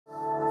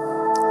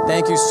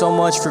Thank you so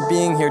much for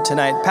being here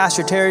tonight.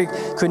 Pastor Terry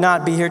could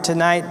not be here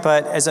tonight,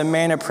 but as a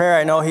man of prayer,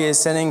 I know he is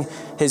sending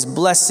his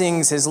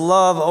blessings, his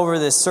love over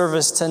this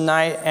service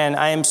tonight, and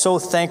I am so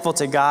thankful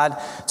to God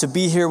to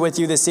be here with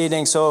you this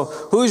evening. So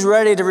who's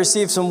ready to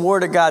receive some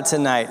word of God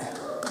tonight?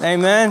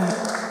 Amen.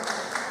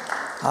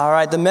 All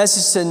right, the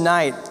message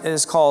tonight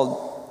is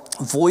called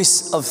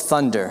Voice of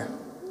Thunder.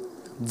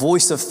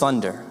 Voice of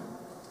Thunder.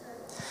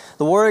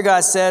 The Word of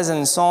God says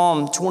in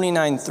Psalm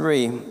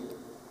 29:3,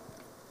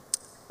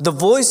 "The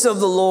voice of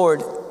the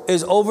Lord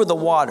is over the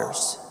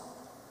waters.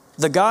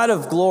 The God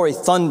of glory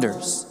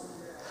thunders.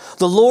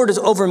 The Lord is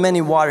over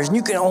many waters." And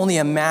you can only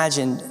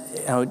imagine,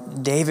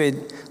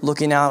 David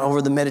looking out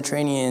over the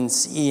Mediterranean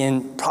Sea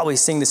and probably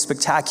seeing this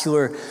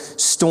spectacular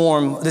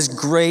storm, this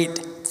great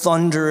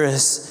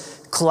thunderous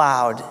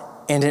cloud,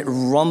 and it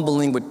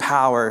rumbling with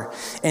power,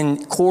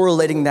 and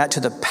correlating that to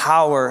the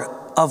power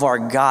of our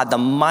God, the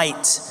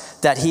might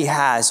that he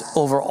has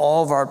over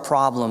all of our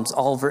problems,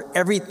 over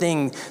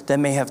everything that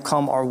may have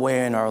come our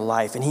way in our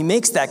life. And he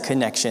makes that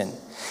connection.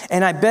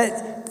 And I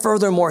bet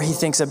furthermore, he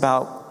thinks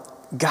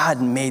about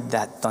God made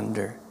that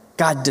thunder.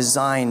 God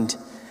designed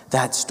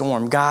that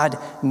storm. God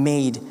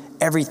made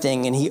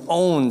everything, and he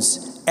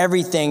owns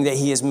everything that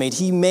he has made.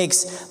 He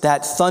makes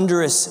that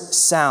thunderous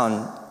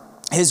sound.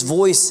 His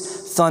voice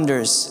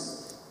thunders.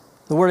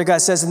 The Word of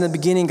God says in the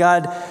beginning,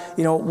 God,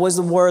 was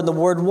the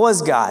Word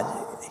was God.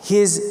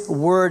 His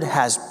word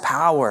has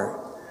power,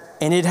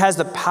 and it has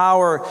the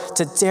power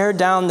to tear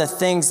down the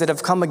things that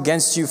have come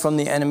against you from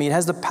the enemy. It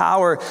has the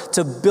power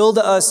to build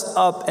us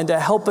up and to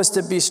help us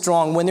to be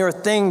strong. When there are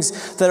things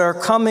that are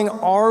coming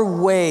our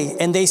way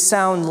and they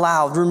sound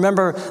loud,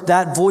 remember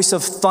that voice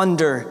of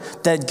thunder,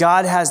 that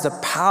God has the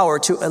power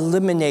to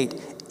eliminate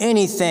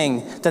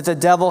anything that the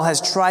devil has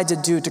tried to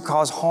do to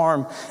cause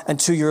harm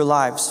unto your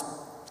lives.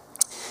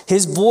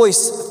 His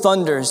voice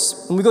thunders.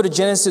 When we go to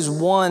Genesis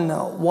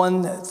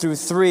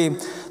 1:1-3,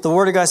 the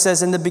Word of God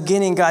says, "In the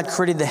beginning, God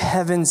created the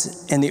heavens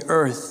and the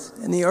earth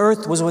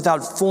was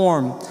without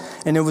form,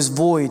 and it was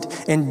void.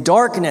 And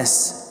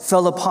darkness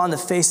fell upon the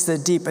face of the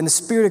deep, and the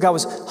Spirit of God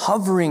was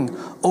hovering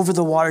over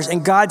the waters.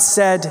 And God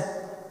said,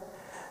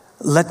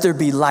 'Let there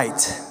be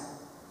light.'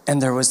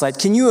 And there was light."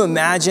 Can you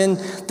imagine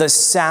the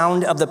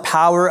sound of the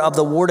power of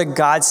the Word of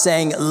God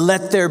saying,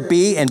 "Let there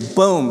be," and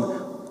boom,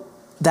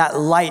 that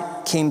light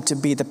came to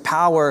be, the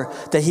power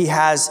that he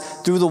has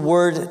through the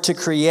word to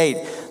create.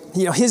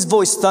 His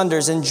voice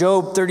thunders. In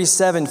Job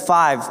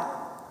 37:5,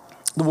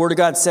 the Word of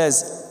God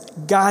says,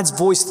 God's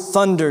voice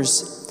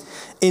thunders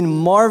in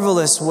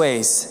marvelous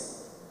ways.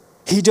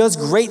 He does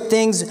great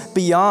things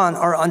beyond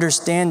our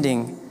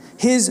understanding.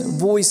 His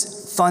voice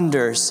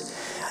thunders.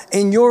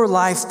 In your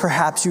life,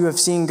 perhaps you have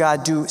seen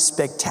God do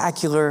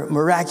spectacular,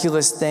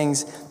 miraculous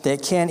things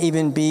that can't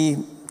even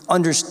be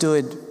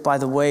understood by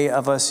the way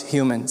of us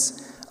humans.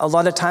 A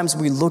lot of times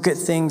we look at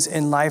things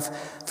in life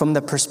from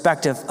the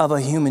perspective of a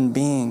human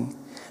being.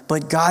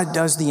 But God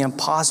does the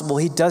impossible.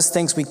 He does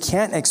things we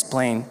can't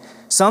explain.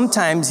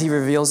 Sometimes he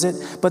reveals it,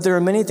 but there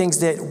are many things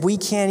that we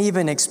can't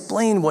even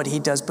explain what he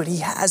does, but he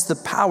has the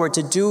power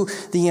to do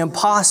the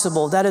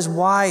impossible. That is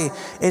why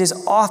it is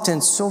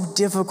often so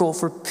difficult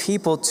for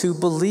people to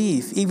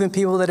believe, even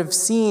people that have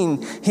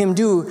seen him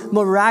do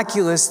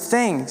miraculous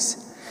things.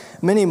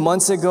 Many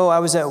months ago, I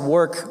was at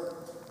work.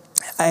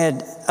 I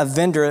had a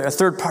vendor, a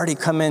third party,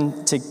 come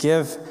in to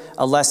give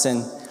a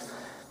lesson.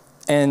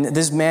 And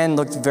this man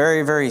looked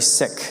very, very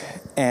sick.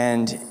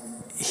 And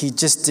he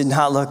just did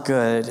not look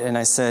good. And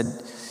I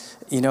said,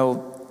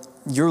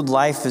 your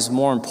life is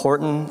more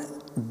important.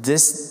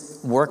 This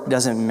work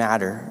doesn't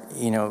matter.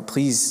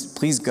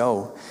 Please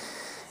go.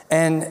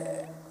 And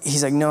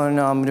he's like, no, I'm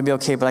going to be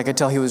okay. But I could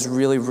tell he was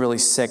really, really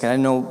sick. And I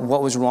didn't know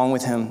what was wrong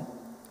with him.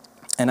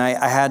 And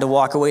I had to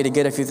walk away to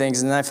get a few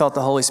things. And then I felt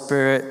the Holy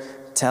Spirit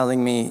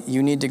telling me,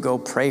 you need to go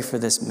pray for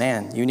this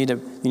man. You need to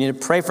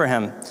pray for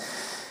him.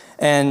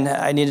 And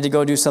I needed to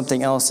go do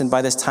something else. And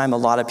by this time, a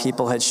lot of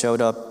people had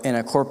showed up in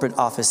a corporate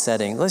office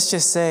setting. Let's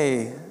just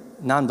say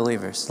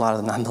non-believers, a lot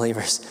of the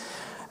non-believers.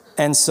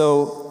 And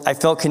so I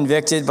felt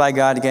convicted by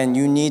God again.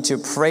 You need to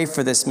pray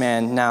for this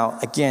man. Now,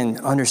 again,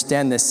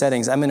 understand the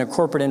settings. I'm in a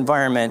corporate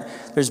environment.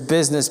 There's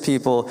business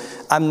people.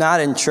 I'm not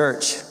in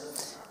church.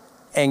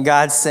 And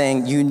God's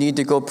saying, you need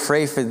to go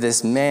pray for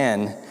this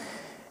man.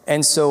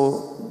 And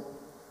so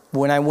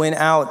when I went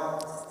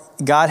out,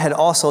 God had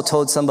also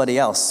told somebody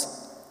else.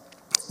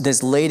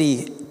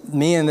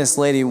 Me and this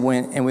lady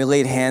went and we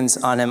laid hands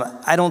on him.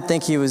 I don't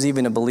think he was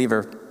even a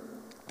believer.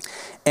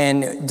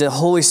 And the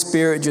Holy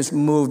Spirit just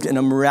moved in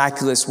a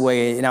miraculous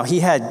way. Now,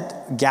 he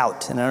had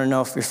gout, and I don't know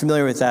if you're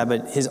familiar with that,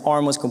 but his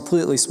arm was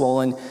completely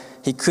swollen.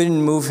 He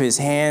couldn't move his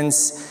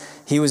hands.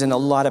 He was in a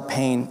lot of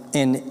pain.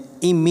 And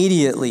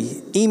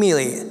immediately,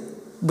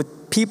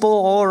 with people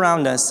all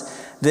around us,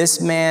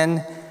 this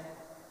man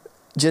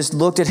just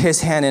looked at his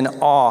hand in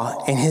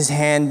awe, and his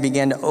hand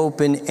began to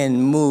open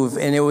and move.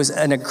 And it was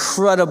an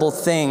incredible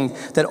thing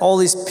that all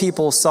these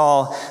people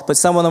saw, but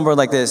some of them were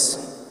like this.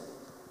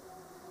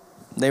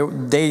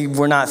 They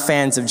were not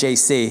fans of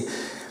JC.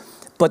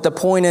 But the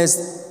point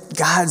is,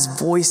 God's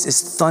voice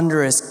is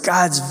thunderous.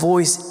 God's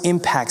voice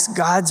impacts.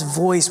 God's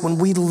voice, when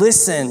we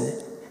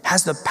listen,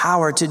 has the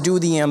power to do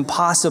the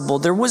impossible.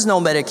 There was no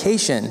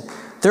medication.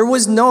 There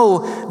was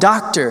no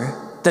doctor.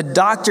 The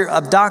doctor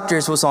of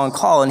doctors was on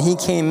call, and he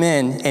came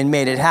in and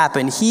made it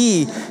happen.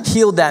 He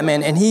healed that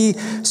man, and he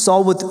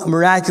saw with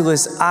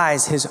miraculous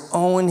eyes his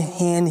own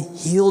hand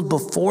healed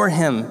before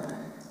him.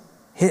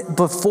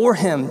 Before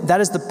him.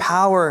 That is the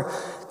power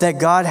that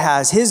God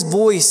has. His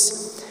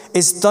voice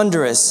is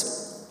thunderous.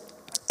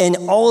 And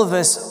all of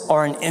us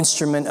are an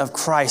instrument of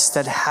Christ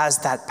that has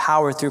that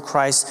power through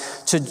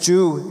Christ to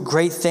do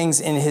great things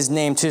in his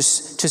name, to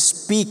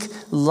speak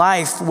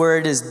life where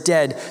it is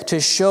dead, to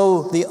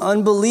show the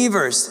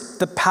unbelievers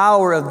the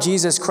power of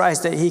Jesus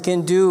Christ, that he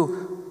can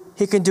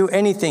do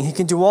anything. He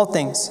can do all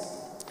things.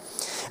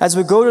 As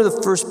we go to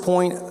the first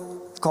point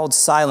called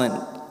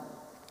silent,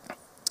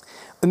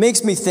 it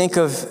makes me think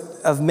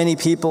of many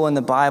people in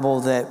the Bible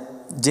that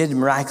did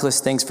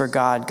miraculous things for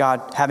God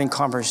having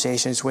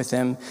conversations with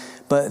him.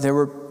 But there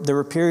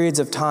were periods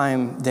of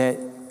time that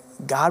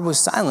God was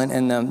silent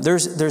in them.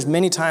 There's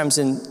many times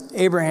in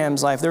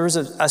Abraham's life, there was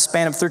a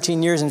span of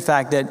 13 years, in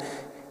fact, that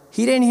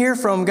he didn't hear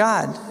from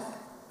God.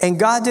 And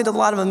God did a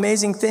lot of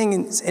amazing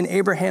things in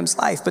Abraham's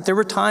life, but there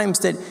were times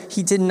that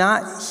he did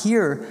not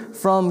hear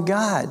from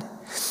God.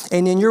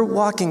 And in your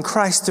walk in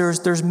Christ,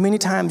 there's many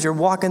times you're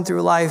walking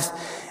through life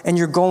and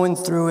you're going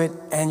through it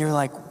and you're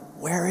like,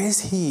 where is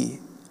he?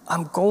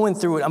 I'm going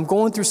through it. I'm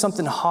going through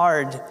something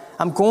hard.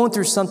 I'm going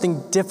through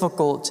something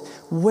difficult.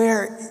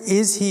 Where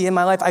is he in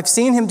my life? I've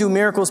seen him do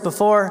miracles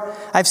before.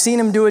 I've seen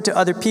him do it to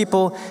other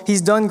people.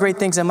 He's done great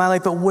things in my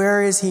life, but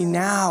where is he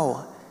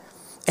now?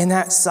 And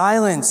that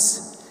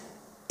silence,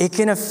 it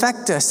can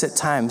affect us at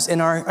times.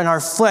 In our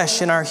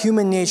flesh, in our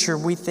human nature,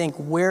 we think,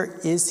 where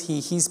is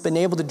he? He's been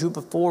able to do it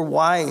before.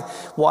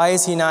 Why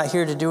is he not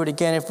here to do it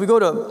again? If we go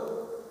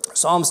to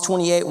Psalms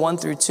 28,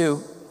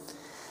 1-2,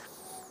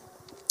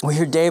 we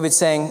hear David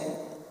saying,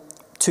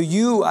 to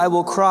you I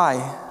will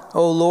cry,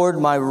 O Lord,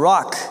 my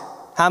rock.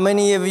 How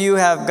many of you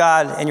have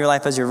God in your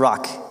life as your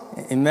rock?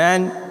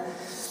 Amen.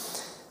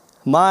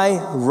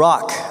 My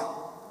rock,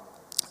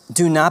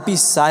 do not be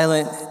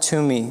silent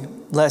to me,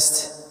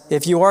 lest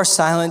if you are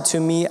silent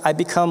to me, I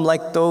become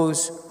like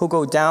those who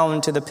go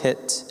down to the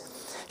pit.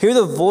 Hear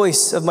the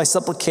voice of my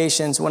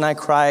supplications when I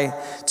cry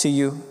to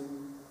you,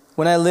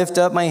 when I lift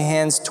up my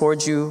hands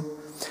towards you,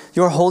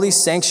 your holy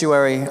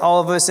sanctuary.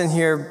 All of us in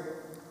here,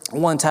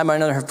 one time or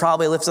another, have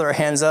probably lifted our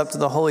hands up to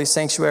the holy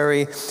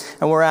sanctuary,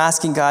 and we're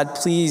asking God,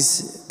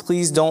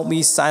 please don't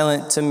be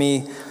silent to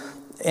me.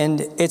 And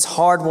it's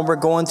hard when we're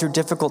going through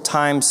difficult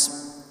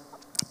times,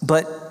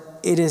 but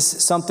it is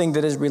something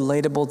that is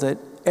relatable that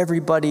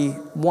everybody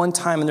one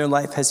time in their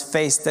life has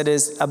faced, that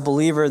is a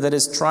believer that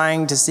is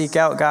trying to seek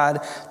out God,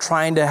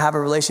 trying to have a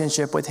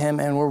relationship with him,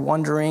 and we're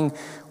wondering,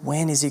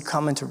 when is he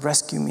coming to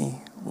rescue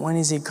me? When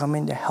is he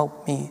coming to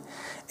help me?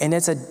 And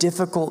it's a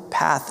difficult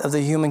path of the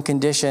human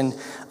condition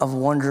of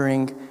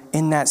wondering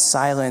in that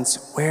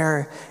silence,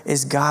 where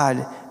is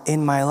God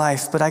in my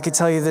life? But I could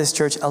tell you this,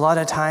 church, a lot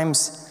of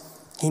times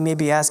he may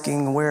be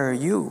asking, where are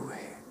you?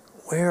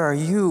 Where are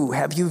you?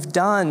 Have you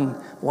done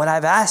what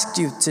I've asked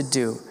you to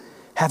do?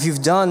 Have you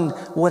done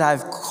what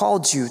I've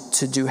called you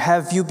to do?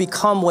 Have you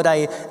become what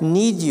I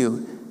need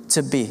you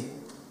to be?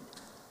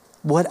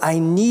 What I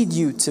need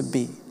you to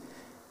be.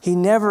 He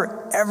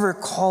never, ever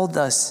called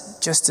us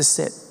just to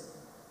sit.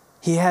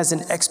 He has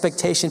an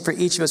expectation for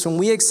each of us. When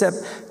we accept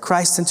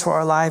Christ into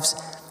our lives,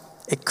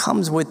 it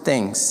comes with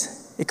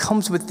things. It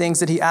comes with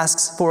things that he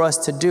asks for us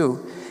to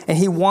do. And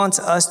he wants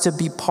us to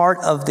be part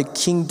of the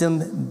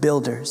kingdom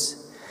builders.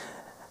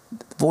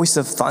 Voice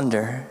of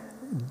thunder.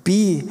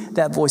 Be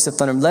that voice of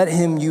thunder. Let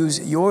him use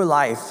your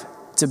life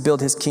to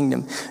build his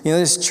kingdom. You know,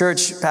 this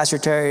church, Pastor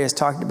Terry has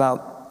talked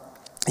about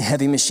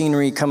heavy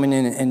machinery coming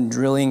in and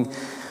drilling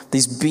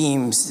these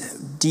beams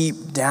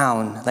deep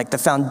down. Like the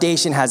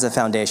foundation has a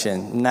foundation,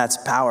 and that's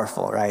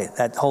powerful, right?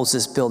 That holds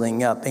this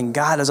building up. And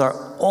God is our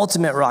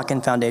ultimate rock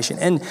and foundation.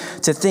 And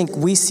to think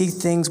we see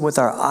things with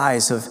our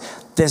eyes of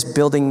this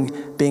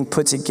building being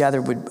put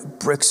together with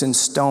bricks and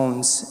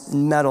stones,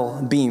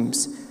 metal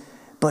beams.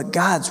 But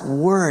God's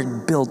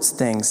word builds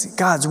things.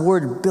 God's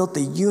word built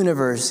the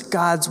universe.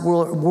 God's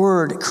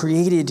word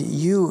created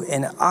you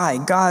and I.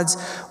 God's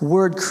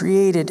word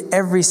created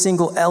every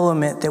single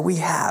element that we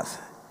have.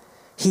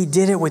 He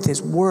did it with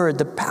his word.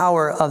 The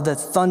power of the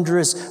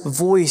thunderous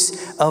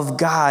voice of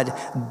God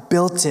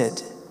built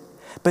it.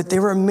 But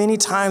there were many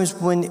times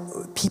when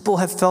people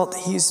have felt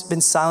he's been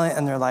silent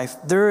in their life.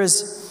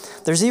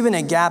 There's even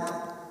a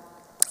gap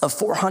of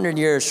 400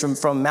 years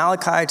from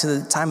Malachi to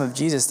the time of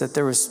Jesus that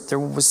there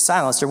was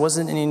silence. There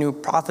wasn't any new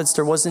prophets.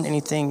 There wasn't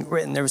anything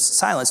written. There was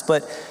silence.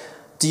 But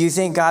do you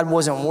think God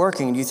wasn't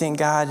working? Do you think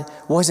God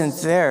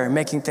wasn't there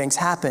making things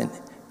happen?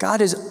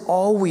 God is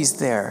always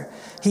there.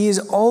 He is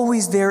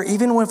always there,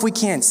 even if we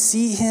can't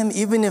see him,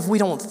 even if we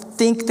don't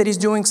think that he's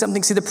doing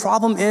something. See, the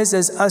problem is,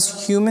 as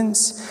us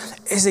humans,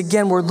 is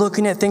again, we're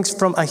looking at things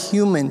from a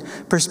human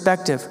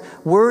perspective.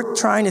 We're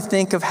trying to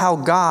think of how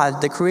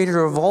God, the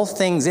creator of all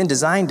things and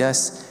designed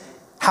us,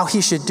 how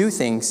he should do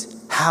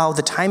things, how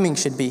the timing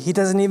should be. He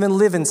doesn't even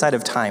live inside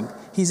of time.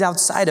 He's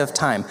outside of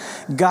time.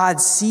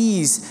 God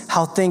sees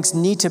how things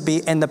need to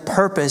be and the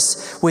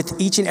purpose with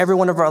each and every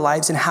one of our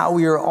lives and how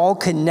we are all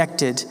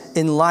connected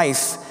in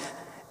life.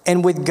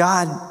 And with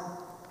God,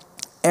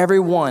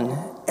 everyone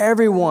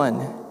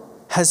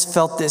has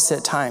felt this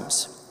at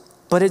times.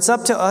 But it's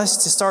up to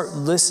us to start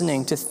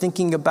listening, to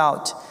thinking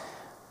about,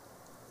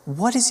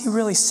 what is he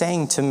really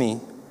saying to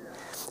me?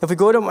 If we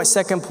go to my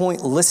second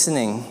point,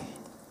 listening.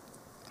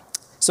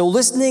 So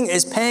listening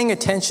is paying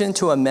attention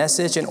to a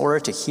message in order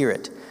to hear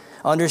it,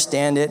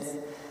 understand it,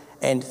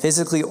 and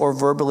physically or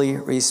verbally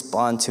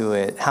respond to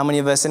it. How many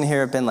of us in here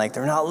have been like,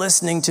 they're not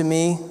listening to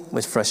me,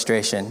 with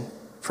frustration?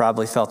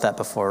 Probably felt that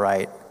before,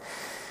 right?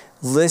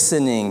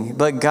 Listening.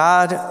 But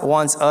God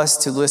wants us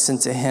to listen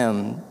to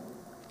him.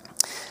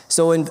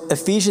 So in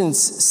Ephesians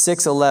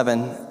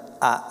 6:11,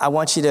 I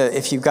want you to,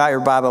 if you've got your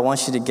Bible, I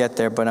want you to get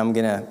there, but I'm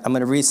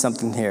gonna read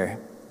something here.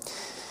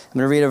 I'm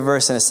gonna read a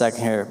verse in a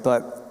second here,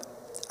 but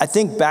I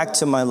think back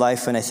to my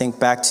life and I think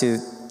back to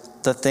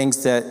the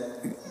things that,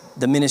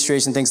 the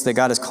ministration things that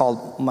God has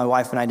called my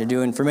wife and I to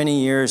do. And for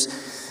many years,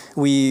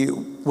 we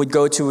would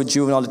go to a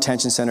juvenile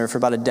detention center for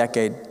about a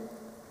decade.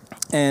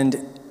 And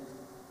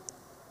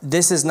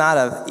this is not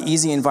an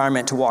easy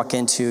environment to walk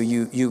into.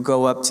 You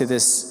go up to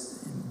this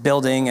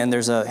building and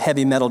there's a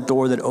heavy metal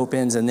door that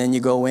opens, and then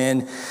you go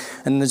in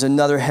and there's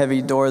another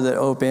heavy door that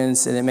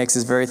opens, and it makes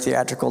this very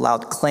theatrical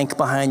loud clank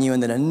behind you,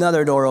 and then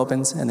another door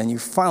opens, and then you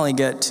finally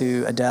get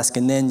to a desk,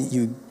 and then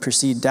you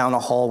proceed down a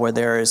hall where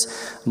there is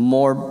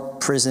more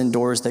prison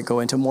doors that go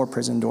into more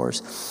prison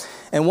doors.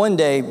 And one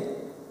day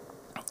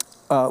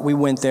we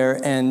went there,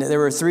 and there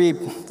were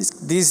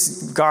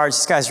these guards,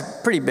 these guys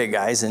are pretty big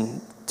guys,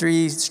 and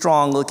 3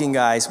 strong looking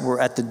guys were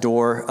at the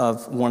door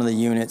of one of the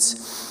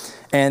units.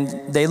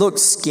 And they looked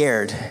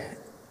scared,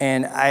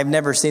 and I've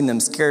never seen them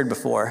scared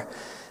before.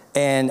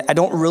 And I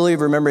don't really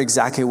remember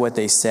exactly what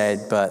they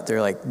said, but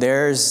they're like,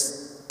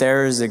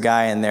 there's a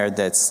guy in there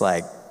that's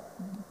like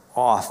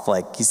off,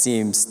 like he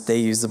seems, they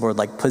use the word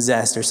like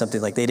possessed or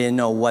something, like they didn't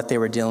know what they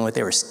were dealing with.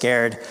 They were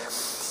scared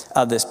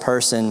of this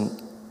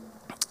person.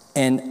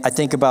 And I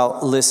think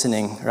about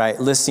listening, right?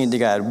 Listening to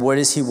God. What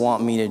does he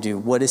want me to do?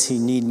 What does he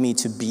need me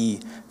to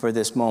be for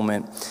this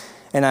moment?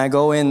 And I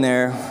go in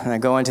there, and I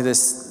go into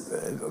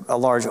a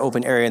large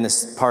open area in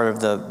this part of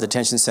the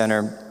detention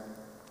center,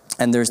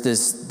 and there's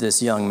this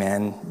young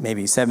man,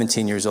 maybe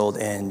 17 years old,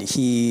 and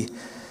he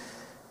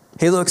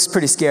looks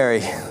pretty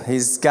scary.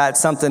 He's got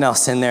something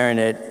else in there, and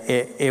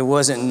it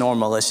wasn't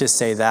normal, let's just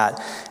say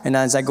that. And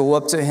as I go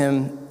up to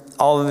him,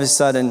 all of a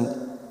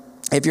sudden,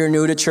 if you're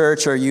new to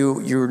church or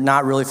you're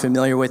not really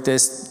familiar with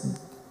this,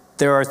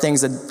 there are things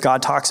that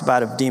God talks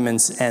about of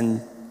demons, and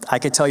I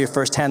could tell you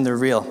firsthand they're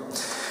real.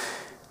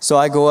 So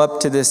I go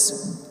up to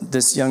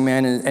this young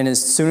man, and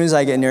as soon as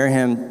I get near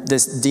him,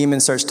 this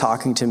demon starts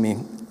talking to me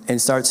and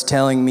starts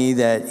telling me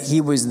that he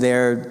was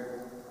there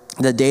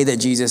the day that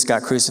Jesus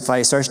got crucified.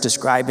 He starts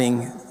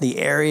describing the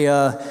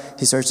area.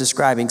 He starts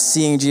describing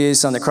seeing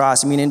Jesus on the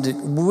cross. I mean,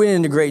 went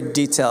into great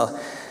detail.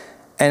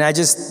 And I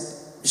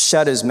just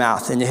shut his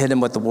mouth and hit him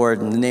with the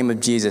word in the name of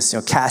Jesus,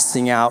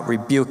 casting out,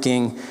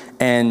 rebuking.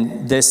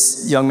 And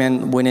this young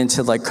man went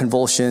into like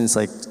convulsions,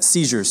 like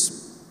seizures.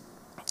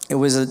 It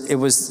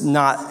was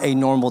not a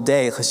normal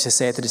day, let's just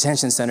say, at the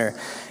detention center.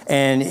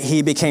 And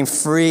he became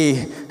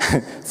free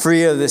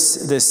of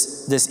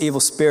this evil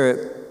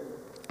spirit.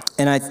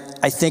 And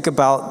I think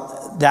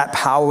about that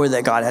power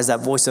that God has,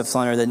 that voice of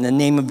thunder, that in the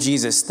name of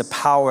Jesus, the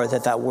power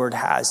that word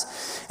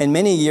has. And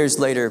many years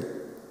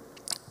later,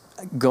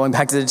 going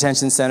back to the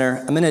detention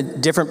center, I'm in a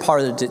different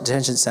part of the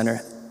detention center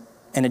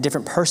and a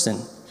different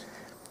person.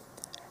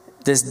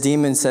 This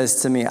demon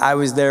says to me, I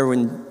was there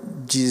when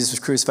Jesus was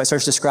crucified.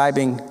 Starts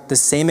describing the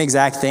same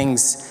exact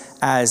things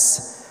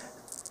as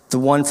the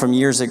one from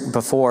years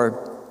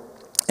before.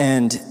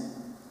 And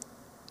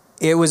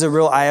it was a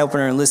real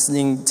eye-opener,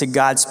 listening to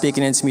God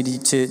speaking into me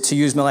to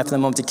use my life in the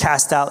moment to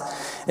cast out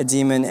a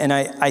demon. And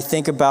I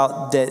think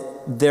about that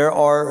there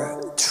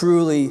are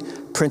truly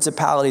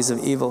principalities of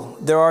evil.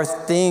 There are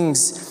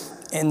things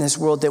in this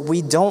world that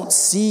we don't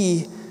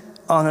see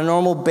on a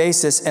normal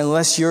basis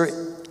unless you're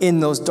in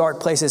those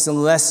dark places,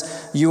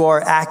 unless you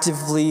are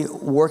actively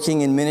working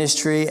in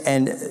ministry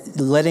and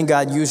letting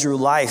God use your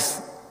life.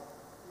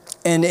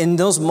 And in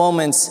those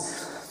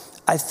moments,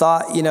 I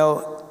thought,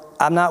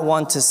 I'm not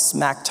one to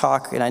smack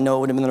talk, and I know it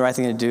would have been the right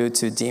thing to do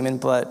to a demon,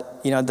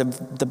 but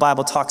the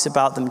Bible talks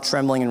about them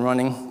trembling and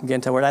running.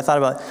 Again, to word, I thought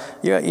about,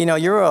 you're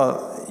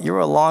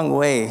a long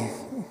way.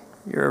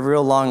 You're a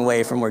real long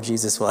way from where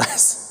Jesus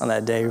was on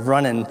that day,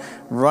 running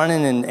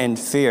in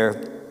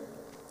fear.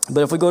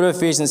 But if we go to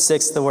Ephesians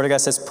 6, the Word of God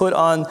says, put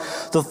on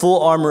the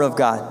full armor of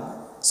God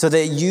so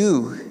that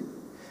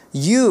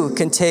you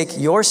can take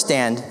your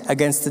stand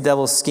against the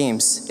devil's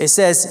schemes. It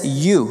says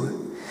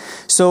you.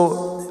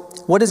 So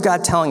what is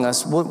God telling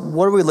us? What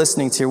are we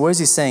listening to? What is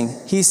he saying?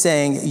 He's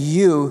saying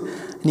you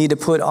need to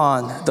put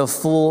on the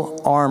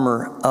full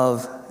armor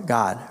of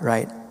God,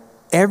 right?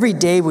 Every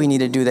day we need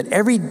to do that.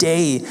 Every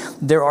day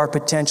there are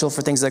potential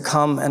for things that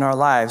come in our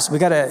lives. We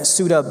got to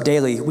suit up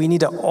daily. We need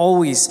to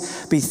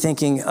always be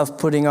thinking of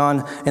putting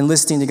on and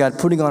listening to God,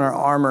 putting on our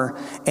armor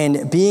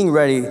and being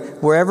ready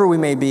wherever we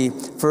may be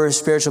for a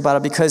spiritual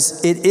battle,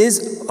 because it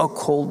is a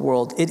cold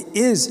world. It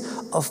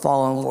is a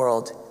fallen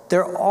world.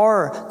 There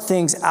are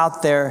things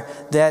out there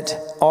that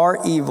are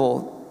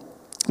evil.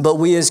 But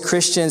we as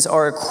Christians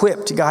are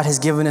equipped. God has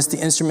given us the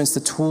instruments, the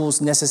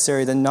tools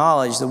necessary, the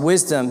knowledge, the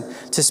wisdom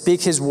to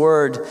speak his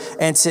word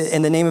and to,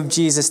 in the name of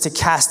Jesus, to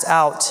cast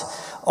out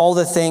all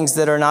the things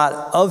that are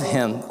not of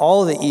him,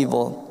 all the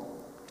evil.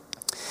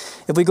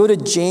 If we go to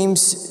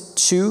James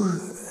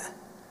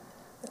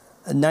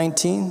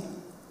 2:19,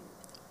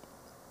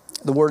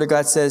 the word of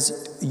God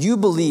says, you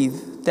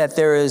believe that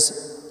there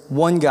is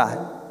one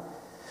God.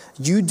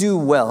 You do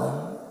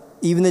well.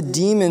 Even the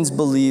demons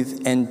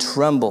believe and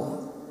tremble.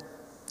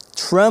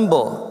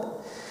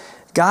 Tremble.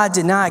 God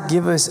did not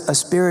give us a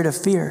spirit of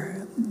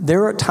fear.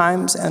 There are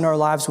times in our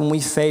lives when we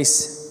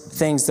face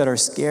things that are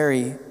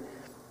scary,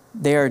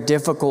 they are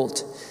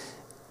difficult,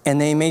 and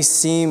they may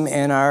seem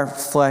in our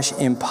flesh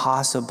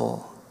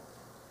impossible.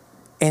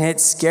 And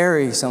it's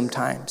scary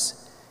sometimes.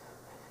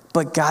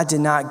 But God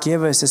did not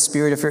give us a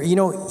spirit of fear. You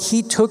know,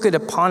 he took it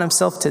upon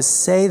himself to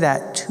say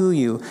that to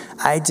you.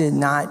 I did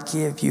not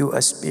give you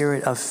a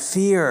spirit of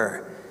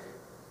fear.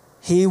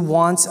 He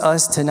wants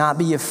us to not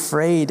be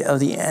afraid of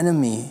the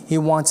enemy. He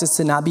wants us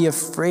to not be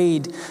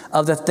afraid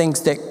of the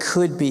things that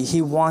could be.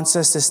 He wants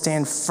us to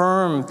stand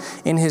firm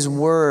in his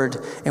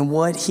word and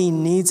what he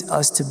needs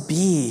us to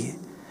be.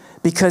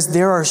 Because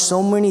there are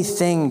so many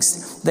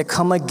things that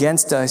come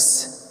against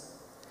us,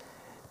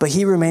 but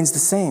he remains the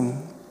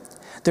same.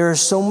 There are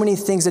so many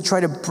things that try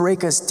to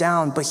break us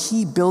down, but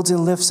he builds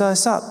and lifts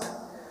us up.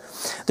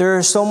 There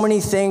are so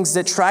many things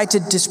that try to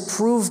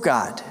disprove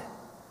God,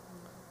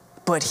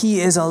 but he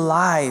is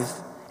alive,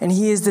 and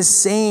he is the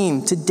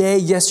same today,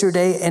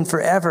 yesterday, and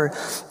forever.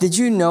 Did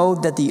you know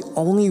that the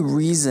only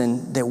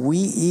reason that we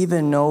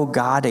even know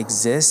God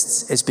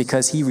exists is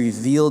because he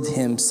revealed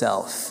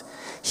himself?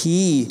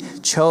 He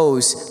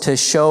chose to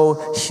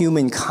show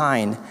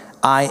humankind,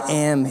 I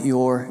am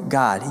your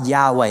God.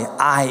 Yahweh,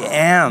 I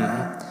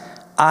am.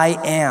 I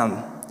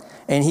am.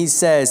 And he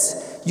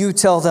says, you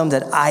tell them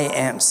that I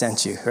am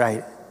sent you,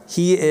 right?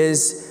 He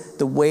is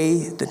the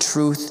way, the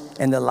truth,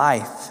 and the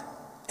life.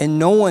 And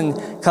no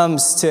one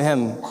comes to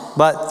him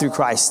but through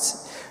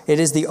Christ. It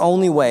is the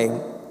only way.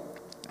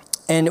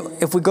 And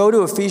if we go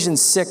to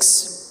Ephesians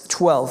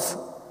 6:12,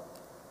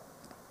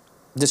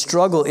 the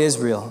struggle is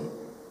real,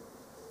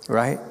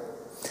 right?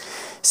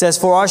 It says,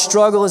 for our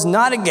struggle is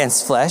not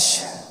against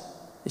flesh,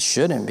 it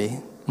shouldn't be,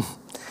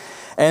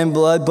 and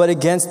blood, but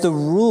against the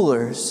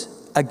rulers,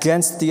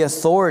 against the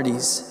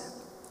authorities,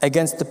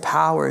 against the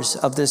powers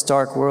of this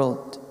dark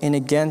world, and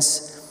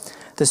against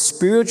the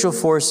spiritual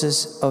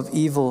forces of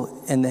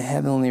evil in the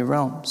heavenly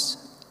realms.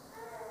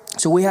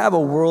 So we have a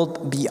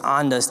world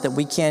beyond us that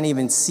we can't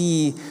even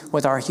see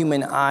with our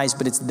human eyes,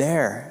 but it's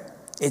there.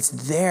 It's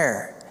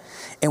there.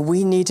 And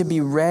we need to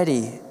be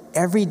ready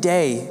every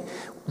day.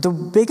 The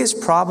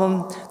biggest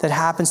problem that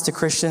happens to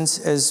Christians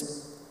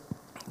is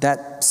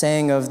that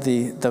saying of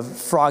the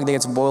frog that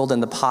gets boiled in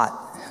the pot.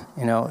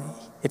 You know,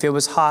 if it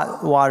was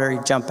hot water,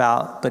 you jump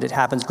out, but it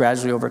happens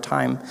gradually over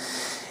time.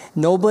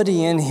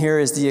 Nobody in here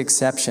is the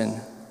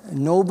exception.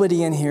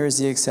 Nobody in here is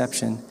the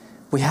exception.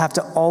 We have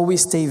to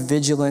always stay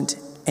vigilant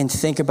and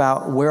think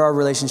about where our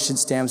relationship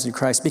stands in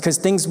Christ, because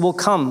things will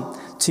come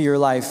to your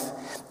life.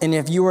 And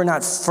if you are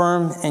not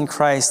firm in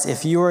Christ,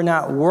 if you are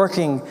not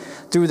working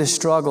through the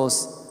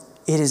struggles,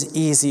 it is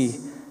easy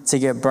to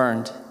get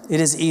burned.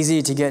 It is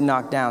easy to get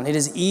knocked down. It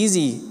is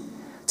easy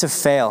to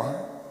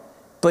fail.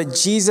 But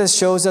Jesus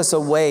shows us a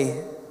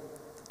way.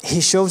 He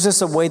shows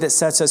us a way that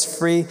sets us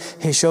free.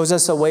 He shows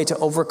us a way to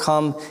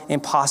overcome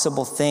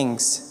impossible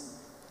things.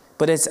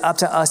 But it's up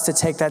to us to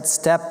take that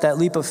step, that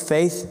leap of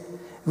faith.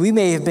 We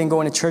may have been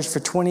going to church for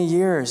 20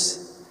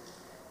 years,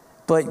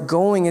 but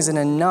going isn't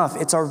enough.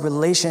 It's our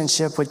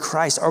relationship with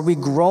Christ. Are we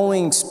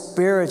growing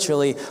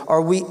spiritually?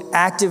 Are we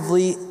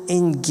actively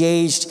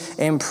engaged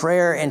in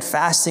prayer and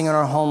fasting in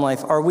our home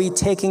life? Are we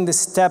taking the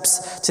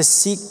steps to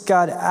seek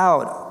God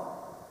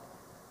out?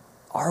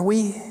 Are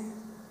we?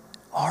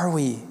 Are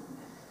we?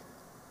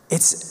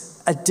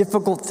 It's a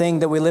difficult thing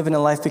that we live in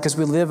life because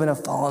we live in a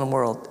fallen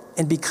world.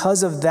 And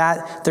because of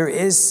that, there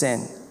is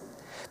sin.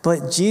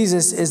 But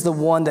Jesus is the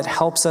one that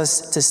helps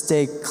us to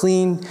stay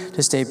clean,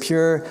 to stay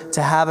pure,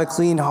 to have a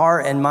clean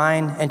heart and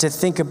mind, and to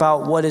think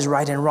about what is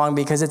right and wrong,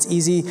 because it's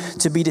easy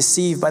to be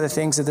deceived by the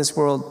things of this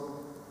world.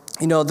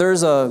 You know,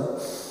 there's a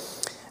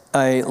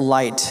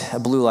light, a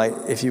blue light,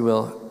 if you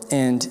will,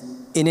 and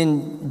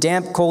in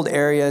damp, cold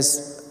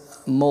areas,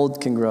 mold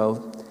can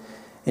grow.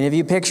 And if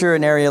you picture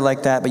an area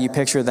like that, but you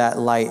picture that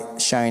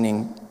light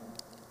shining,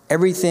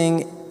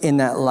 everything in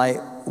that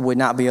light would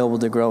not be able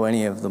to grow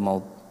any of the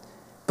mold,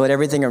 but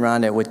everything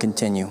around it would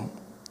continue.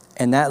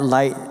 And that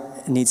light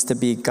needs to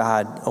be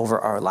God over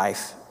our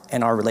life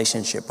and our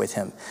relationship with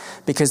him.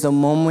 Because the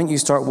moment you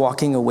start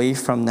walking away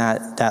from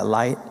that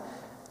light,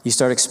 You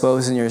start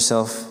exposing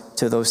yourself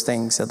to those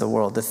things of the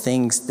world, the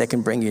things that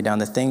can bring you down,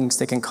 the things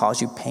that can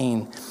cause you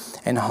pain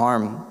and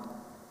harm.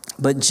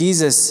 But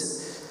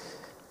Jesus,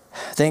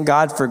 thank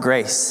God for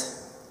grace,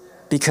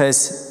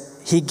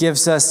 because he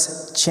gives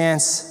us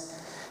chance.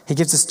 He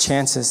gives us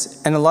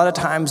chances. And a lot of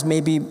times,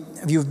 maybe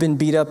you've been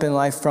beat up in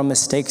life from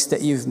mistakes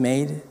that you've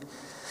made.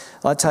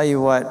 I'll tell you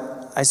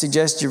what, I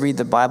suggest you read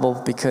the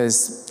Bible,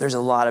 because there's a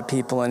lot of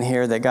people in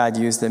here that God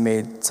used that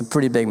made some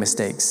pretty big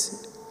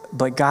mistakes.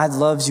 But God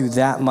loves you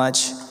that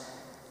much,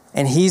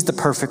 and he's the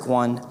perfect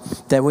one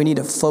that we need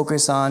to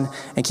focus on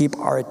and keep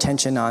our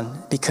attention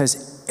on,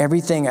 because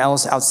everything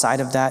else outside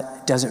of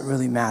that doesn't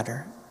really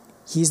matter.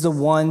 He's the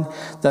one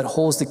that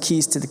holds the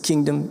keys to the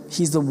kingdom.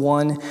 He's the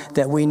one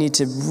that we need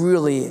to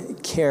really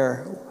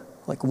care,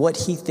 like what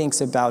he thinks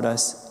about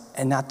us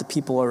and not the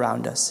people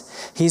around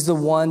us. He's the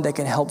one that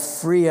can help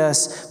free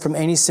us from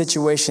any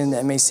situation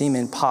that may seem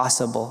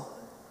impossible.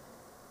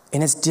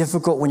 And it's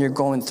difficult when you're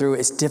going through.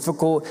 It's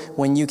difficult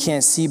when you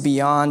can't see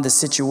beyond the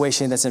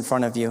situation that's in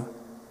front of you.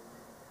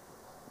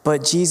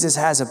 But Jesus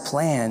has a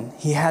plan.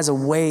 He has a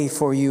way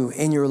for you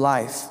in your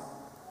life.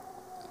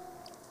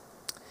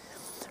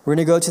 We're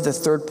going to go to the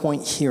third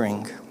point,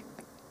 hearing.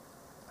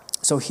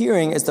 So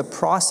hearing is the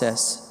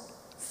process,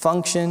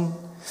 function,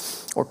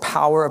 or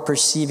power of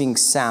perceiving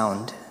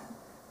sound.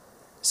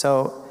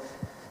 So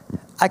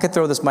I could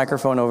throw this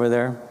microphone over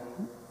there.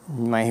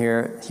 You might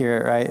hear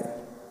it, right?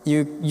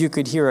 You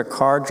could hear a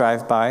car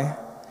drive by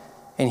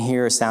and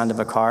hear a sound of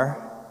a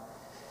car.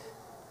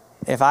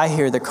 If I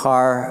hear the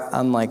car,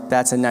 I'm like,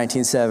 that's a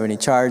 1970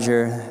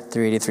 Charger,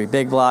 383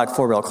 big block,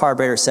 4-barrel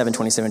carburetor,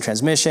 727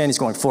 transmission. He's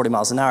going 40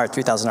 miles an hour,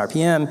 3,000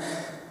 RPM.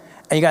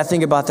 And you got to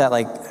think about that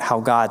like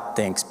how God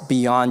thinks,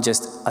 beyond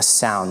just a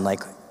sound.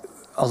 Like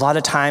a lot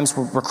of times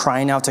we're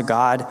crying out to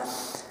God,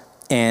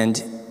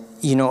 and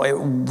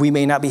we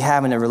may not be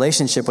having a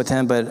relationship with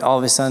him, but all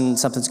of a sudden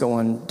something's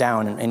going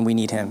down and we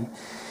need him.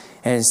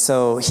 And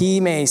so he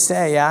may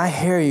say, yeah, I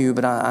hear you,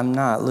 but I'm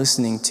not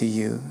listening to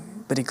you.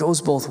 But it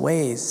goes both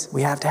ways.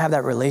 We have to have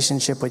that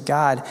relationship with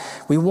God.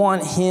 We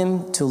want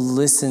him to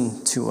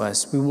listen to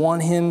us. We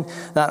want him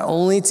not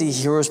only to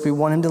hear us, we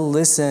want him to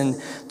listen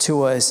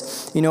to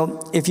us.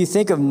 If you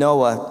think of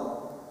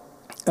Noah,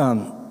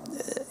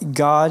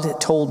 God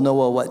told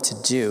Noah what to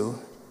do,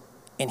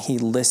 and he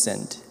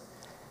listened.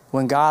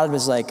 When God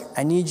was like,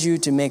 I need you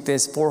to make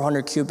this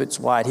 400 cubits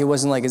wide, he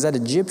wasn't like, is that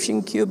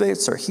Egyptian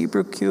cubits or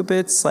Hebrew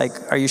cubits? Like,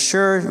 are you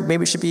sure?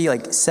 Maybe it should be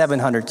like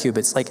 700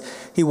 cubits. Like,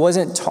 he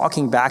wasn't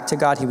talking back to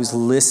God. He was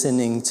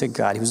listening to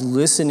God. He was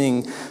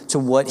listening to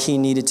what he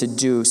needed to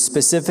do,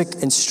 specific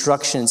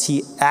instructions.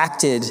 He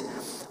acted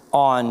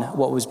on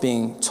what was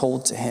being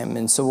told to him.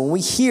 And so when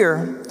we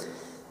hear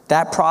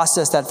that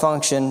process, that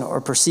function, or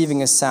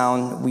perceiving a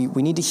sound,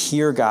 we need to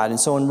hear God. And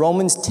so in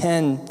Romans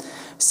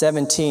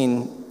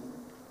 10:17,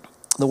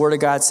 the Word of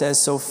God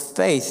says, so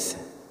faith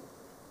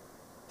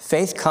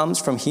comes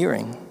from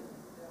hearing.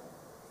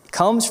 It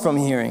comes from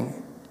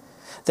hearing.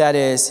 That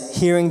is,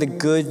 hearing the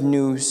good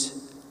news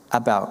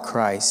about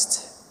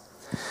Christ.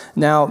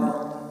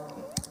 Now,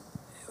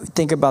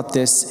 think about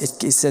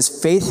this. It says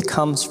faith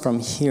comes from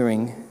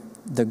hearing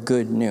the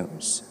good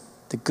news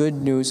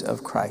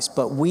of Christ.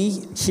 But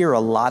we hear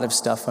a lot of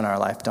stuff in our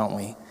life, don't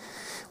we?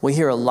 We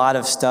hear a lot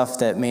of stuff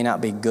that may not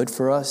be good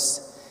for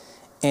us.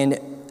 And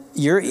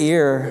your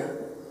ear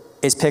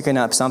is picking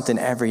up something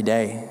every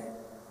day.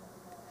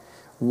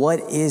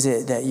 What is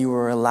it that you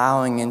are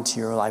allowing into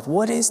your life?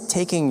 What is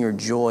taking your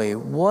joy?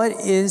 What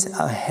is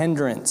a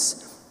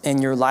hindrance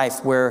in your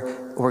life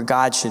where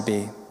God should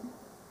be?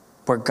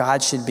 Where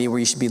God should be, where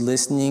you should be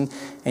listening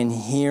and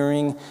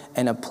hearing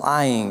and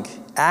applying,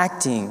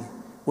 acting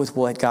with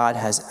what God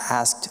has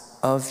asked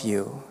of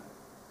you.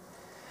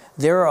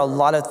 There are a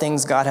lot of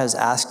things God has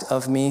asked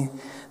of me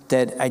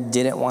that I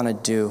didn't want to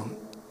do.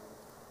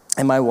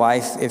 And my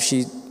wife, if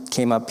she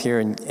came up here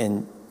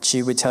and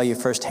she would tell you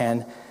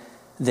firsthand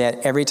that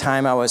every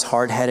time I was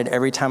hard-headed,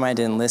 every time I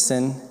didn't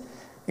listen,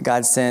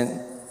 God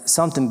sent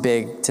something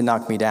big to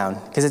knock me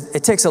down. Because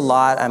it takes a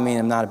lot. I mean,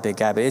 I'm not a big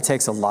guy, but it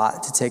takes a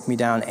lot to take me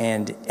down.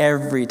 And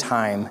every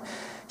time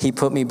he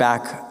put me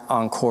back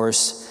on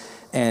course,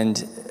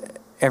 and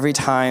every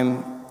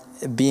time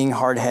being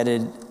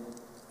hard-headed,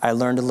 I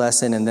learned a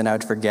lesson and then I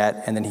would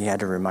forget, and then he had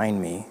to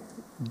remind me,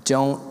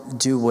 don't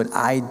do what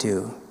I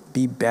do.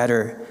 Be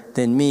better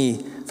than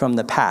me from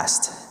the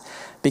past.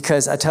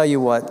 Because I tell you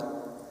what,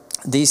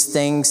 these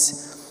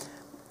things,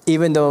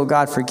 even though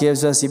God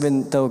forgives us,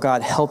 even though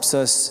God helps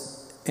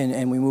us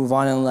and we move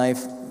on in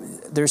life,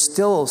 there's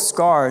still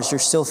scars,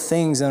 there's still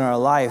things in our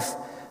life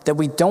that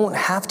we don't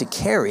have to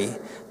carry,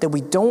 that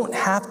we don't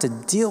have to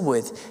deal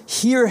with.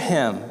 Hear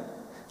him,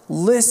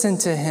 listen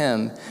to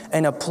him,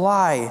 and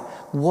apply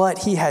what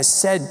he has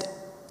said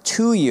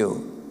to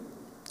you.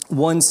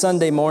 One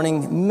Sunday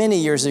morning, many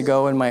years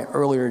ago in my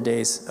earlier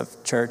days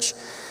of church,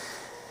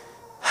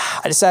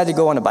 I decided to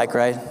go on a bike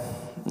ride.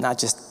 Not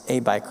just a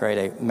bike ride,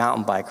 a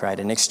mountain bike ride,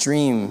 an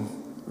extreme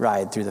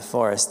ride through the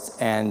forest.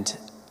 And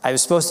I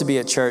was supposed to be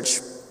at church.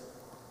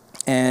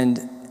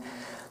 And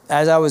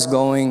as I was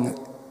going,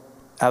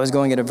 I was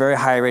going at a very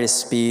high rate of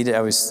speed.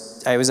 I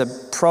was a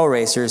pro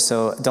racer,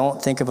 so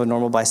don't think of a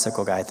normal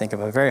bicycle guy. Think of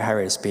a very high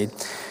rate of speed.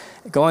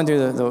 Going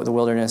through the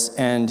wilderness,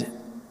 and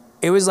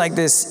it was like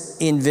this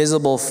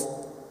invisible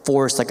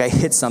force, like I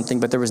hit something,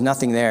 but there was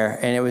nothing there.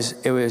 And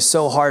it was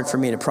so hard for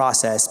me to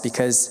process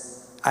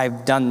because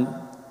I've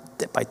done,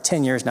 by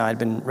 10 years now, I'd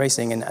been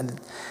racing, and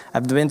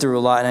I've been through a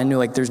lot, and I knew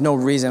like there's no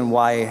reason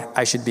why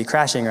I should be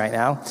crashing right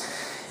now.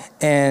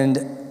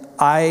 And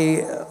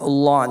I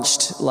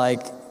launched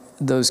like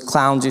those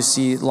clowns you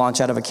see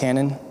launch out of a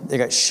cannon. They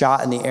got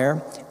shot in the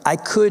air. I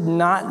could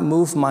not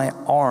move my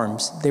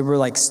arms. They were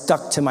like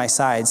stuck to my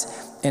sides.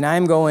 And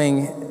I'm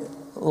going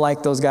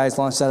like those guys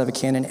launched out of a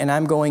cannon, and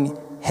I'm going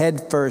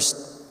head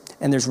first,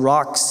 and there's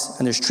rocks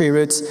and there's tree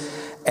roots,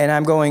 and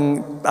I'm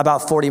going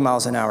about 40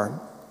 miles an hour.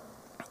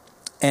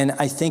 And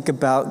I think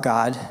about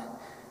God.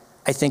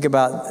 I think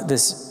about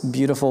this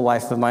beautiful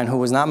wife of mine who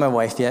was not my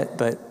wife yet,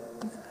 but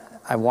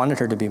I wanted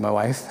her to be my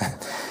wife.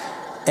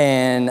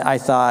 And I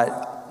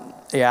thought,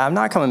 yeah, I'm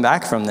not coming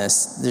back from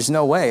this. There's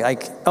no way.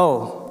 Like,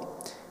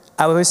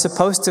 I was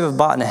supposed to have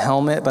bought a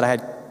helmet, but I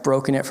had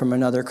broken it from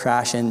another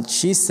crash. And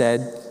she said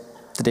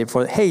the day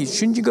before, hey,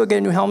 shouldn't you go get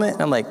a new helmet?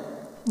 And I'm like,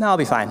 no, I'll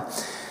be fine.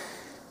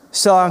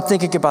 So I'm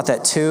thinking about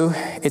that too.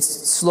 It's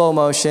slow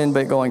motion,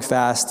 but going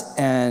fast.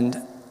 And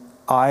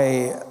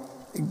I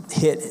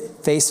hit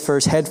face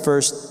first, head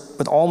first,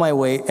 with all my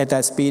weight at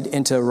that speed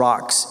into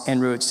rocks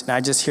and roots. And I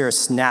just hear a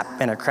snap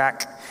and a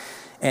crack.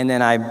 And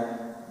then I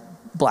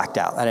blacked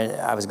out.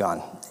 I was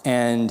gone.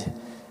 And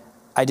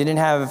I didn't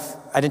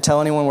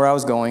tell anyone where I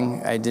was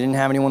going. I didn't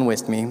have anyone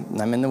with me.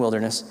 I'm in the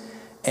wilderness.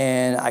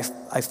 And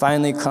I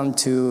finally come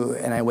to,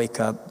 and I wake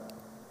up,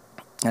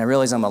 and I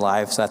realize I'm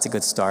alive, so that's a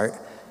good start.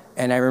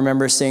 And I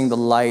remember seeing the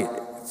light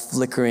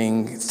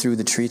flickering through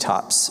the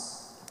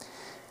treetops.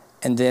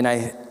 And then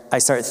I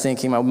start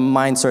thinking, my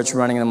mind starts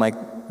running, and I'm like,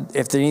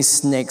 if any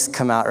snakes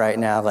come out right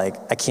now, like,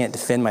 I can't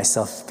defend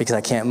myself because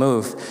I can't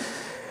move.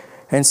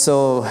 And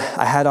so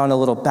I had on a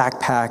little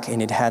backpack,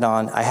 and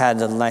I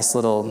had a nice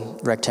little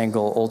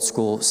rectangle, old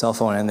school cell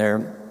phone in there.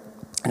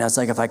 And I was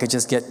like, if I could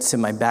just get to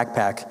my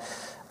backpack,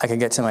 I could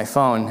get to my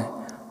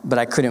phone, but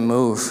I couldn't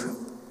move.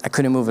 I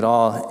couldn't move at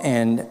all.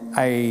 And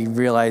I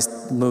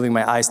realized, moving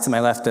my eyes to my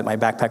left, that my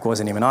backpack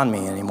wasn't even on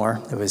me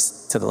anymore. It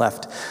was to the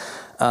left.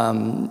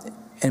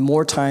 And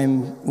more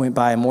time went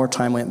by, and more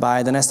time went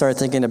by. Then I started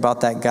thinking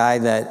about that guy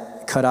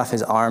that cut off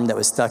his arm that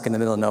was stuck in the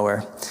middle of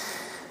nowhere.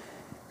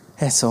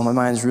 And so my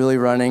mind's really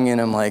running, and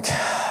I'm like,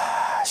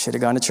 I should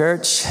have gone to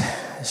church.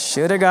 I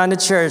should have gone to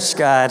church,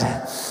 God.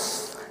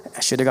 I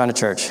should have gone to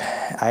church.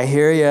 I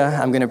hear you.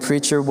 I'm going to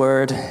preach your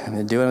word. I'm going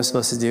to do what I'm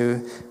supposed to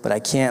do, but I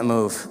can't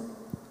move.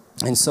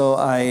 And so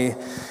I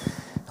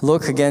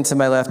look again to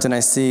my left, and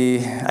I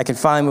can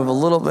finally move a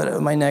little bit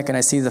of my neck, and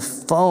I see the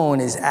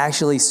phone is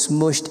actually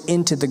smushed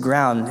into the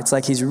ground. It's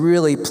like he's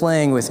really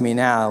playing with me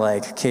now.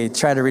 Like, okay,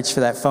 try to reach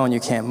for that phone. You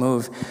can't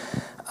move.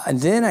 And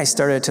then I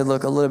started to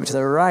look a little bit to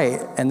the right,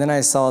 and then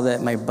I saw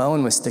that my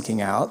bone was sticking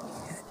out.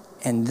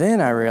 And then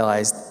I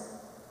realized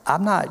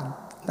I'm not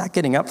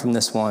getting up from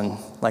this one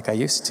like I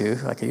used to,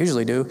 like I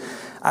usually do.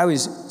 I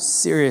was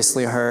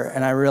seriously hurt,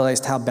 and I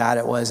realized how bad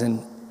it was.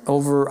 And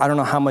I don't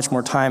know how much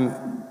more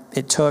time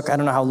it took. I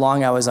don't know how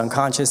long I was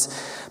unconscious,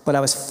 but I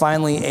was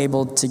finally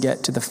able to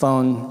get to the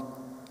phone,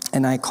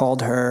 and I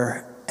called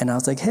her, and I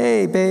was like,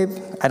 hey, babe.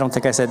 I don't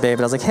think I said babe,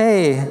 but I was like,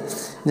 hey.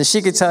 And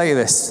she could tell you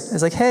this. I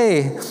was like,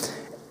 hey,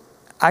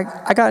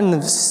 I got in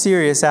a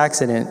serious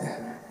accident.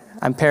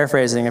 I'm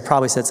paraphrasing. I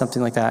probably said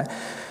something like that.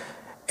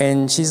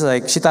 And she's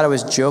like, she thought I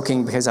was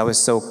joking because I was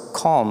so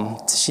calm,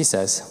 she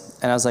says.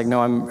 And I was like,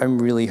 no, I'm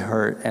really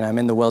hurt, and I'm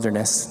in the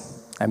wilderness.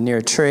 I'm near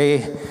a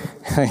tree.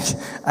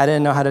 I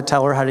didn't know how to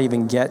tell her how to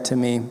even get to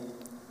me.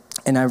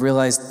 And I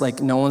realized,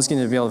 like, no one's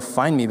going to be able to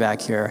find me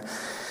back here.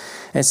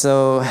 And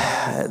so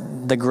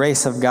the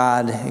grace of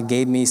God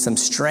gave me some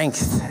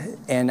strength,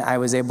 and I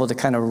was able to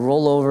kind of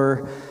roll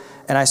over.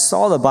 And I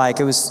saw the bike.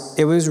 It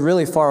was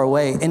really far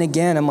away. And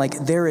again, I'm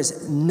like, there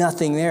is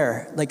nothing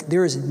there. Like,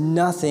 there is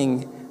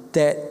nothing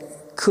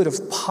that could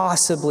have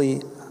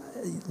possibly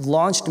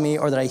launched me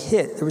or that I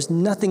hit. There was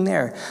nothing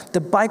there.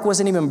 The bike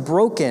wasn't even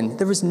broken.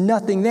 There was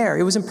nothing there.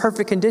 It was in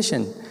perfect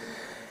condition.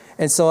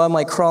 And so I'm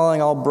like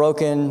crawling all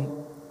broken.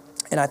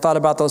 And I thought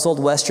about those old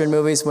Western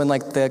movies when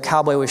like the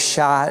cowboy was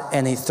shot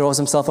and he throws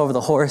himself over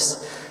the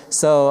horse.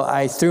 So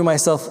I threw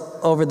myself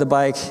over the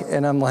bike,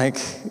 and I'm like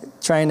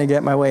trying to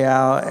get my way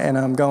out, and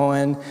I'm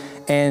going.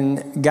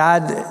 And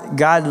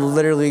God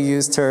literally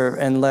used her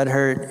and led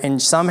her,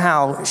 and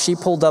somehow she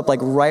pulled up like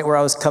right where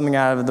I was coming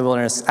out of the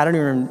wilderness. I don't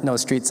even know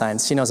street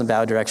signs. She knows some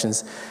bad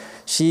directions.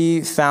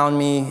 She found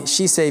me.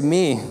 She saved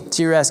me.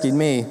 She rescued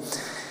me.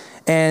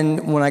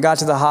 And when I got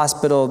to the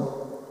hospital,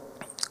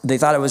 they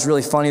thought it was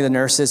really funny, the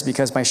nurses,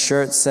 because my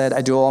shirt said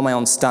I do all my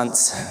own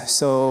stunts.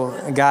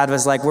 So God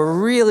was like, we're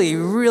really,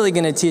 really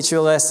going to teach you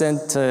a lesson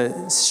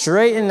to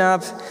straighten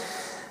up,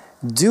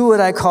 do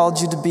what I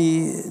called you to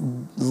be,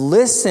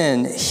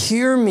 listen,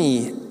 hear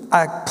me,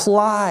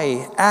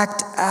 apply,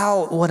 act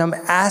out what I'm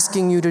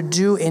asking you to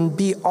do and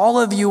be. All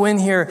of you in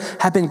here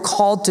have been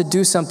called to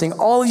do something.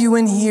 All of you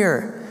in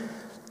here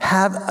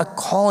have a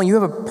calling.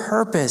 You have a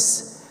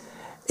purpose.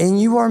 And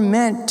you are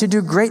meant to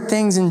do great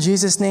things in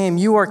Jesus' name.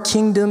 You are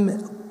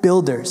kingdom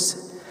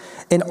builders.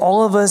 And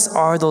all of us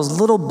are those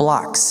little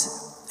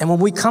blocks. And when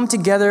we come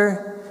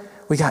together,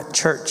 we got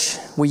church.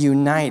 We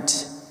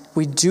unite.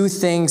 We do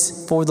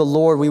things for the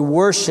Lord. We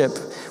worship.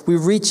 We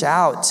reach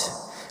out.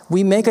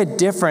 We make a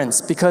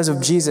difference because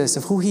of Jesus,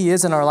 of who he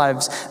is in our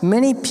lives.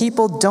 Many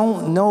people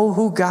don't know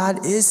who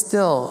God is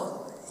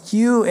still.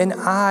 You and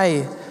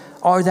I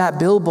are that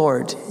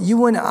billboard.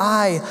 You and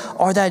I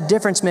are that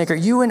difference maker.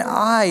 You and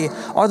I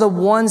are the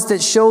ones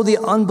that show the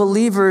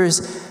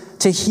unbelievers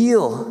to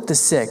heal the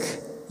sick.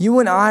 You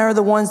and I are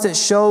the ones that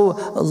show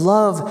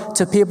love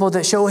to people,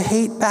 that show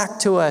hate back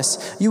to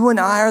us. You and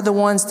I are the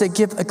ones that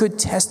give a good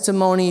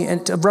testimony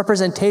and a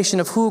representation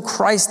of who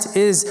Christ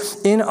is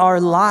in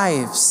our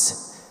lives.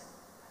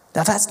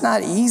 Now, that's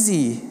not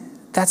easy.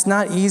 That's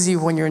not easy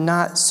when you're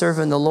not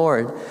serving the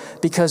Lord.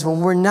 Because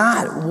when we're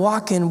not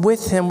walking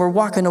with him, we're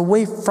walking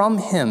away from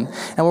him.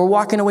 And we're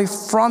walking away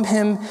from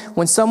him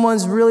when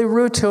someone's really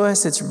rude to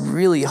us. It's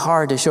really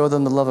hard to show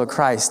them the love of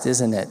Christ,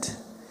 isn't it?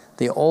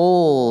 The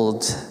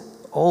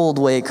old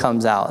way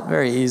comes out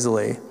very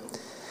easily.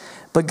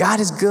 But God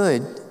is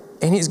good,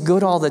 and he's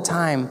good all the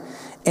time.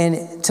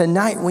 And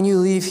tonight, when you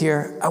leave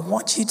here, I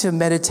want you to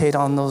meditate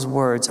on those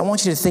words. I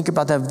want you to think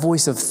about that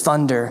voice of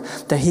thunder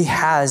that he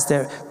has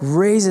that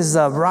rises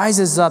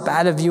up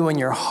out of you in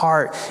your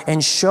heart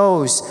and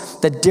shows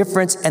the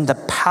difference and the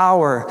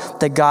power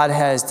that God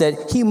has,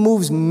 that he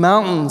moves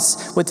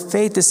mountains with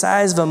faith the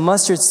size of a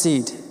mustard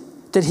seed,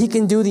 that he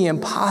can do the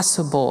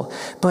impossible.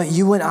 But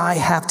you and I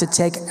have to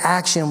take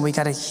action. We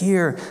got to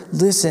hear,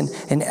 listen,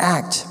 and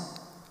act.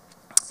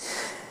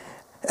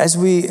 As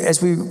we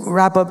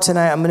wrap up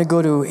tonight, I'm going to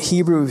go to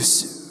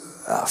Hebrews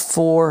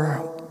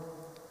 4,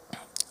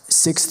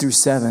 6 through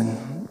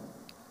 7.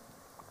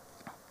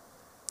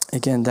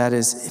 Again, that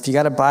is, if you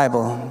got a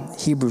Bible,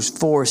 Hebrews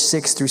 4,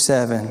 6 through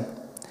 7.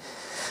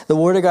 The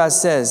Word of God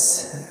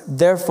says,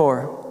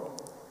 therefore,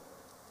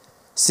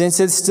 since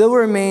it still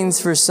remains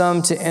for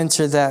some to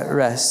enter that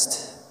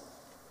rest,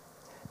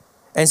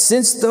 and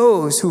since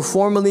those who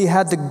formerly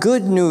had the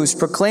good news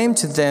proclaimed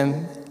to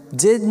them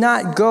did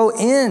not go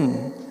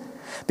in,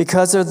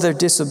 because of their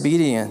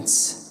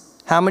disobedience.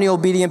 How many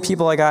obedient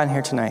people I got in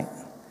here tonight?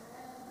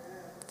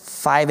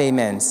 5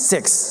 amens.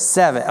 6,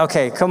 7.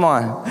 Okay, come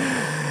on.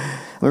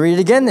 We'll read it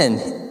again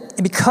then.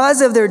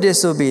 Because of their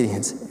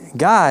disobedience,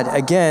 God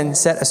again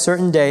set a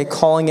certain day,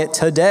 calling it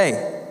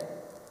today.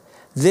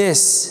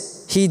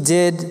 This he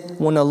did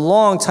when a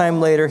long time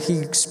later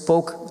he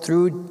spoke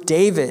through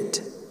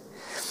David.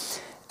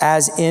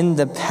 As in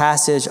the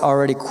passage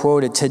already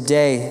quoted,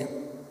 today,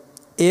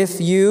 if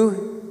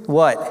you,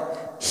 what?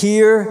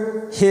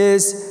 Hear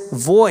his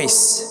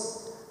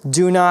voice.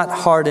 Do not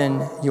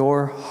harden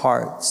your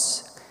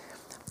hearts.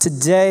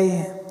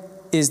 Today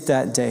is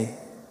that day.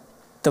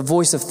 The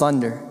voice of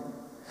thunder.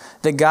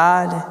 The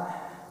God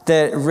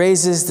that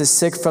raises the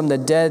sick from the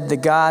dead. The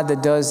God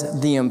that does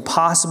the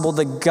impossible.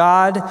 The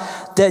God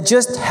that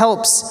just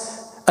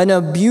helps an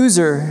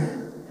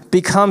abuser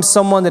become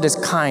someone that is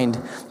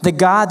kind. The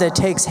God that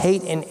takes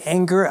hate and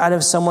anger out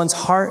of someone's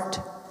heart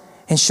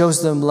and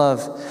shows them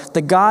love.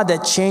 The God that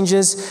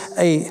changes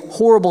a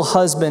horrible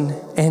husband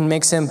and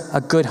makes him a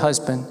good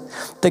husband.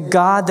 The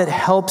God that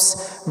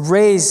helps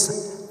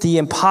raise the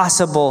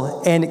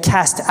impossible and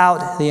cast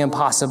out the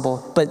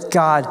impossible. But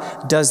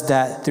God does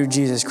that through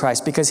Jesus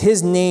Christ because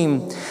his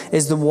name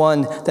is the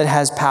one that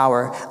has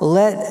power.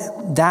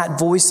 Let that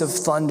voice of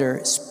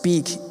thunder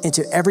speak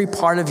into every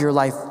part of your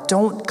life.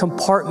 Don't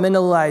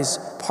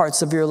compartmentalize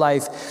parts of your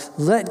life.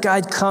 Let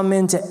God come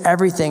into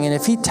everything. And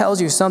if he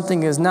tells you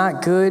something is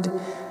not good,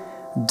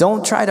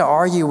 don't try to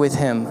argue with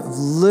him.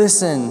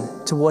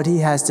 Listen to what he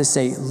has to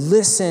say.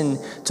 Listen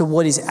to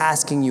what he's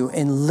asking you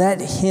and let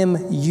him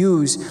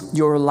use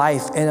your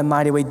life in a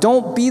mighty way.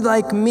 Don't be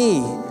like me.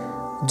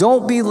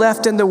 Don't be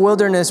left in the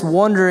wilderness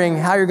wondering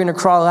how you're going to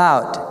crawl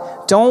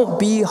out. Don't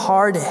be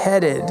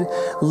hard-headed.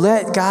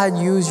 Let God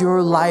use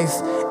your life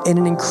in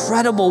an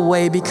incredible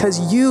way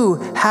because you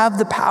have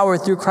the power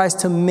through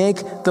Christ to make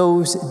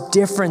those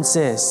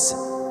differences.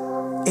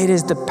 It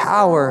is the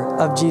power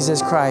of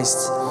Jesus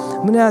Christ.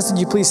 I'm going to ask that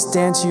you please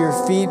stand to your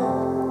feet.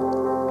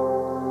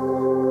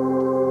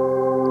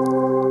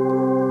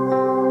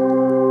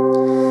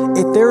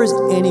 If there is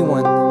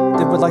anyone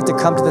that would like to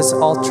come to this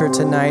altar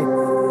tonight,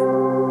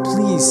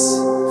 please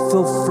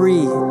feel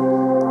free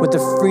with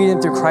the freedom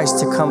through Christ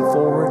to come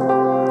forward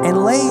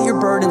and lay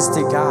your burdens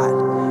to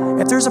God.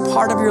 If there's a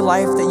part of your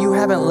life that you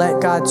haven't let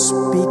God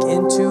speak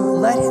into,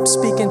 let him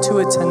speak into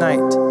it tonight.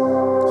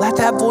 Let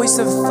that voice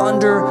of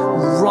thunder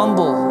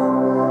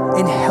rumble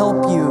and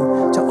help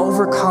you to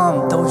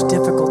overcome those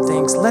difficult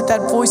things. Let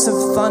that voice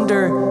of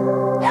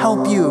thunder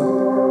help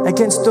you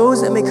against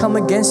those that may come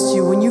against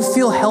you when you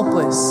feel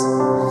helpless.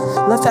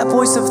 Let that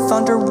voice of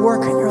thunder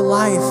work in your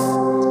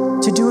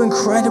life to to do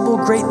incredible,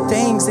 great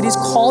things that He's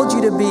called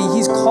you to be.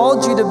 He's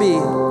called you to be.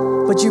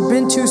 But you've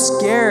been too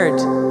scared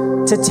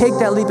to take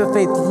that leap of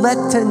faith.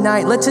 Let today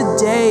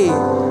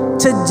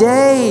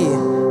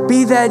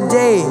be that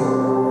day.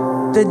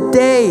 The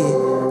day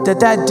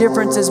that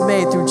difference is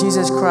made through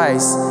Jesus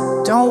Christ.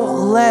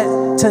 Don't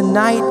let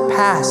tonight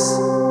pass.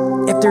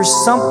 If there's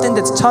something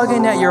that's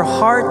tugging at your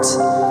heart,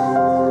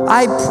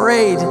 I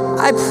prayed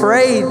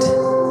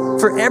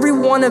for every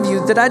one of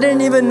you that I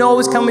didn't even know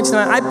was coming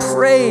tonight. I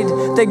prayed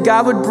that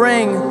God would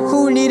bring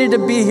who needed to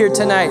be here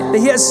tonight, that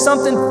He has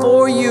something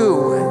for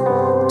you.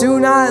 Do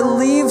not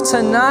leave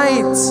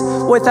tonight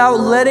without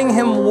letting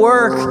Him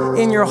work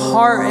in your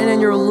heart and in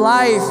your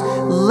life.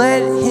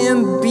 Let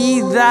Him be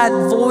that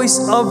voice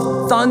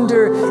of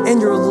thunder in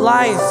your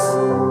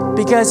life,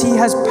 because He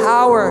has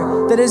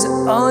power that is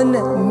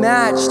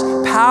unmatched,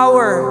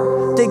 power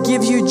that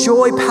gives you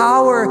joy,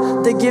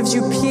 power that gives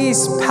you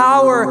peace,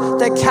 power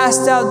that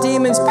casts out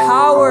demons,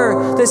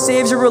 power that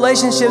saves your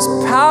relationships,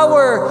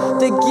 power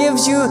that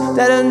gives you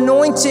that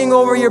anointing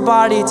over your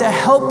body to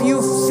help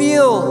you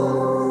feel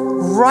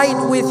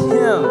right with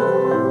Him,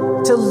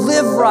 to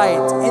live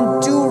right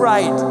and do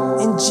right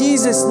in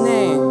Jesus'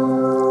 name.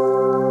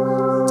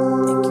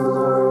 Thank you,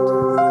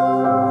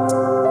 Lord.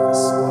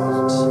 Yes,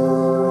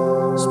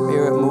 Lord.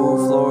 Spirit,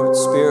 move, Lord.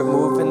 Spirit,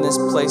 move in this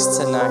place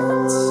tonight.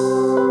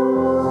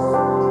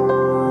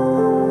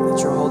 Let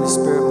your Holy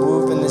Spirit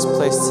move in this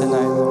place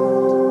tonight, Lord.